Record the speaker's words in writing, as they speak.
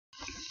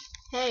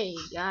Hey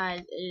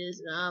guys, it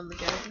is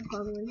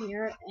MajestiikPokemon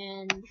here,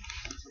 and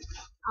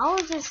I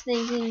was just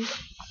thinking,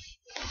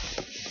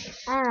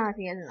 I don't know if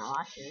you guys are gonna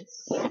watch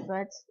this,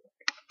 but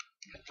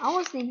I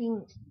was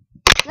thinking,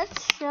 let's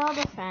show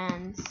the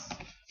fans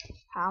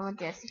how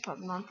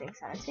MajestiikPokemon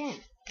thinks out of team.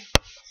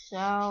 So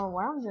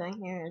what I'm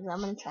doing here is I'm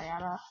gonna try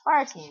out a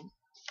fire team,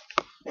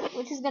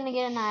 which is gonna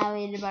get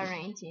annihilated by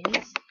rain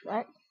teams,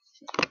 but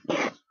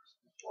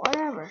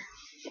whatever.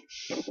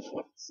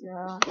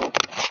 So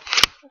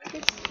let's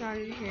get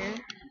started here.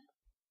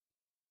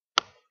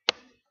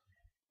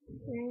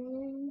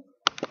 Bring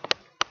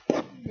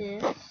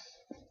this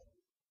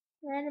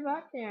right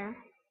about there.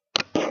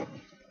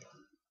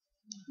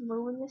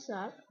 Moving this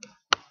up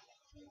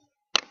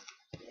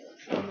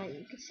so that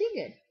you can see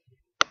good.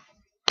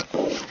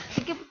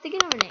 Think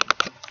of a name.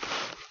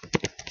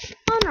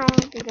 Oh no,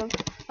 think of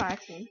fire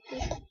team.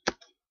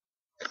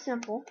 Just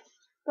simple.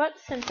 But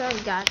since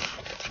I've got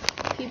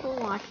people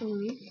watching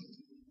me,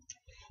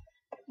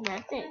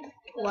 that's it.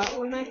 What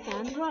would my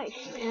fans like?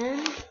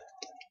 And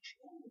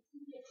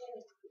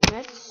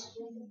let's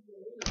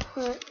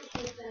put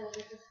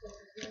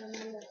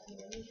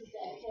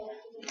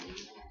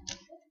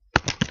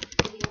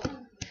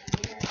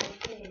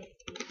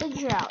the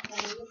drought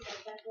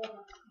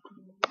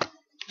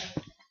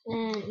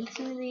and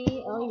into the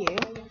OU.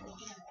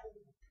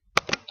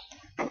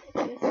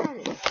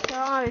 So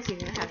obviously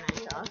you're gonna have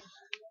 9 dogs.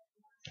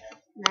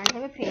 Now I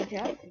have a page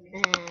up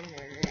and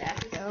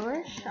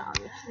leftovers,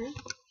 obviously.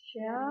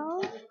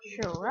 Shrub,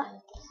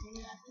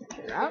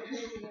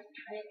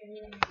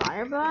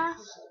 Fire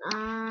Blast,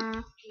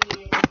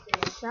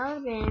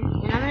 Solid Beam,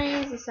 and I'm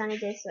gonna use the Sunny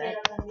Day set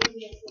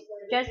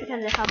just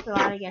because it helps a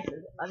lot against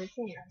other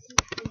teams.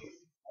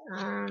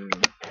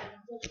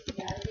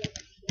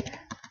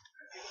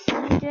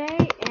 Sunny Day,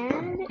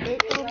 and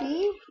it will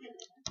be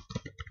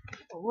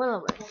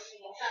Will-O-Wisp.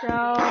 So,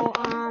 oh,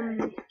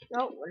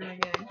 what am I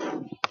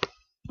doing?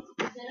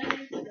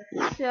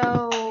 So,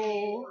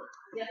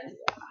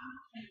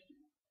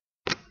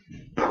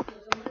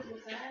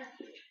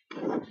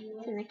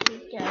 gonna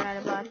keep that right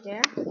about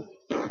there.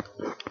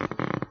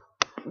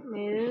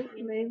 Move.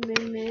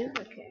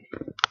 Okay.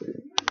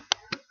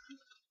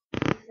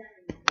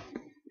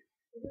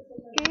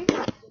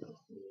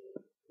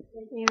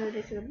 Move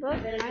this to the book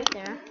right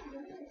there,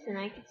 so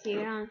I can see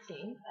it on the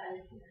scene.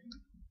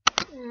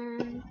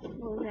 And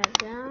move that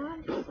down.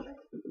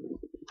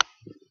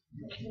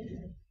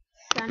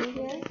 Sunny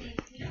Day.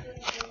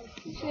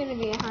 It's gonna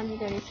be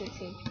 136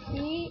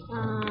 HP.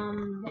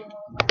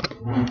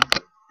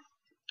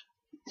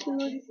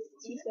 2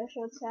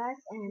 special attack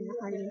and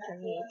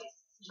 128.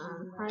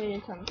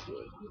 122.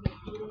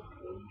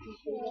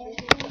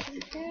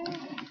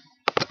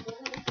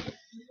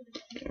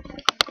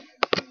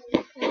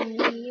 And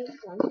he is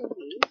going to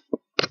be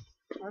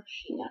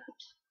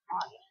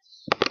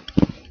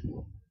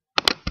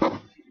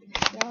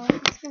So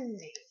it's gonna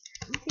be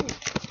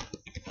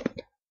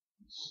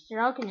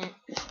stroking it.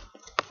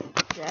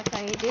 That's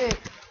how you do it.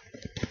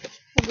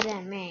 Look at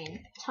that mane.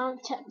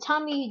 Tell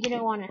me you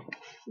didn't want to.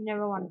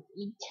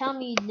 Tell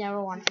me you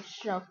never wanted to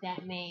stroke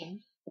that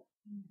mane.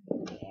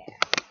 Yeah.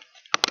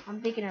 I'm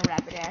thinking of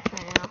Rapidash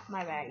right now.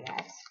 My bad,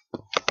 guys.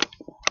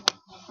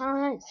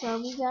 Alright, so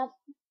we got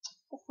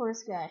the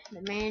first guy,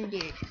 the main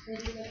dude.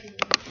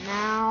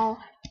 Now,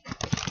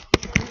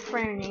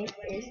 Infernape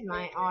is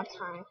my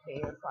all-time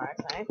favorite fire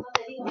type.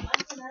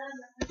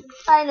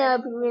 I know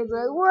people are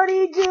like, what are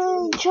you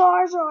doing?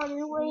 Charizard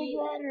is way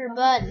better.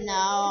 But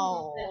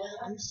no,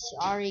 I'm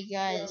sorry,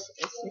 guys.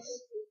 It's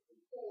just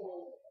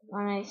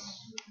when I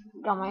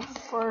got my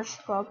first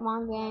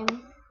Pokemon game,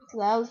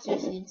 so I was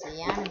just into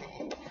the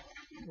anime.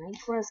 When I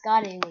first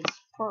got it, it was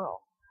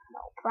Pearl, no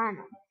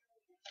Prana.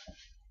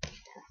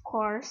 Of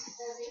course,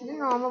 the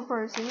normal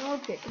person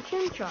would pick a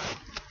Chimchar.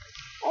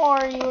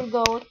 Or you would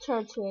go with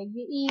Turtwig,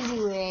 the easy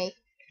way,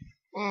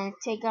 and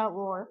take out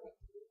Roar.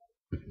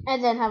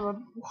 And then have a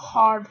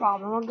hard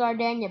problem with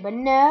Gardenia. But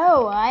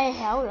no, I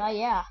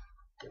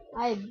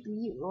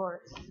beat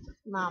Roar.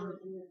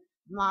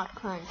 Mach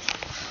Punch.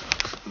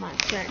 My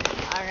turn.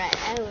 Alright,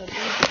 I will do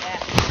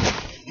that.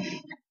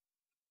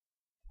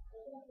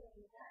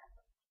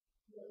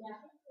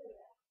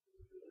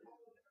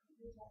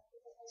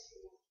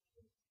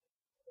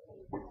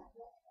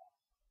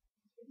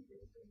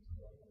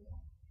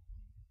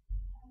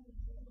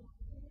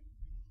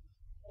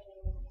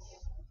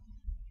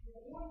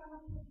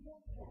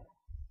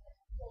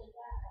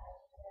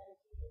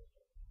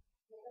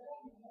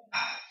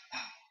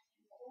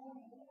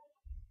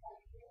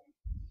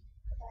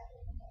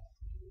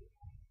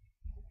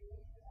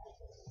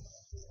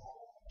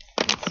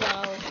 So,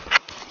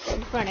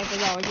 Infernape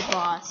is always a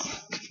boss.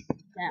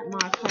 That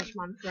Mach Punch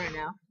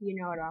Monferno. You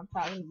know what I'm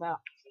talking about.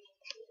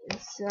 And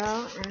so,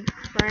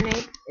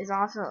 Infernape is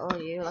also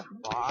OU, like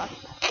a boss.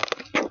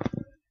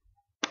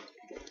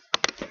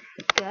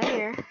 Go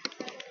here.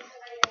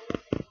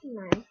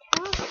 9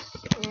 counts,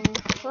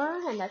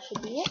 and that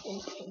should be it.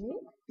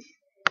 Infinite.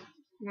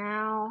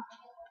 Now,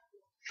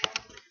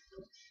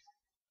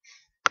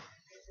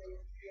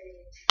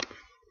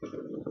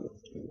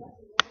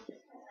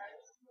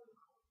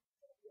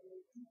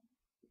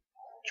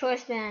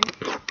 Choice band.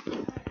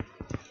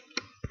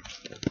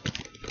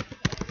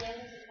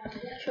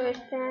 Choice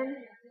band.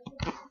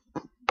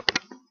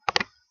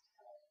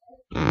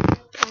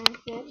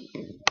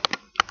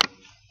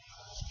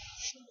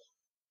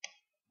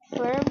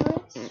 Flare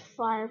Blitz,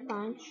 Fire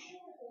Punch.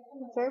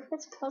 Flare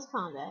Blitz close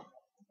combat.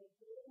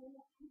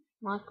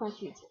 Knock Punch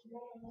YouTube.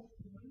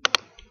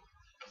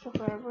 So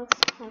Flare Blitz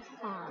close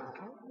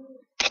combat.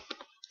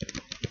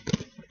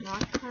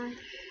 Knock Punch.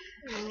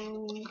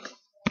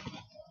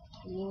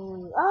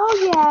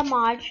 Oh yeah,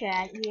 mod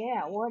chat.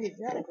 Yeah, what is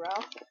that, bro?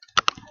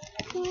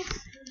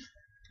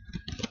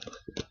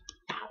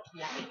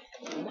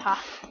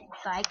 Ha,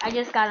 psych. I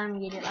just got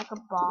unmuted like a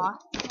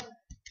boss.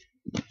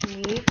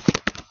 Mute.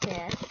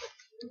 Yes.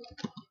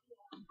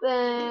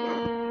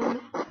 Boom.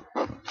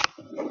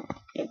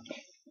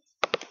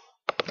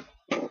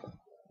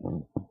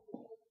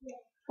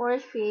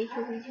 Force PH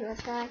will be 2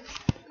 attack.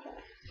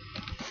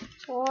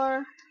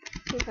 4,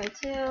 2 by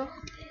 2.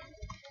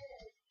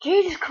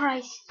 Jesus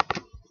Christ!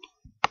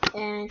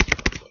 And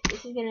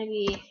this is gonna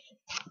be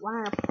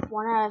one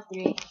out of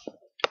 3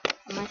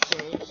 of my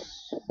series.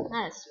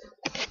 Not a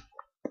series.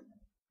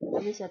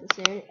 Of this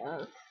episode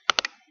of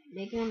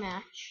making a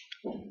match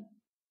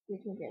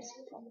with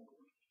MajestiikPokemon.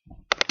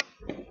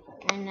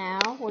 And now,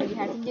 what you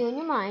have to do in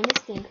your mind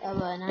is think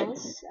of a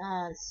nice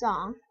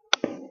song,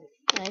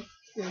 like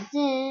dun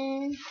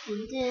dun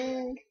dun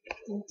dun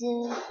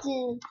dun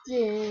dun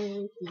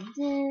dun dun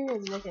dun,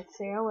 as like a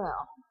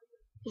farewell,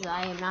 because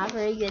I am not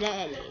very good at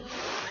editing.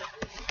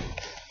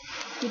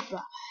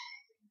 Goodbye.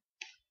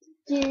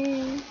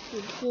 Dun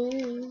dun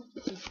dun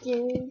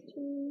dun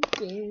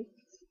dun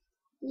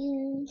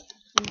dun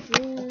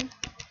dun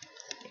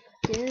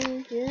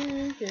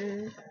dun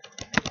dun.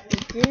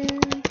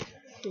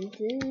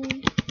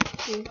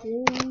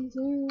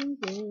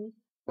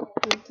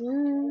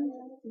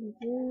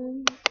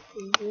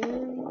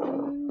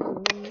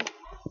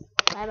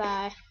 Bye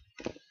bye.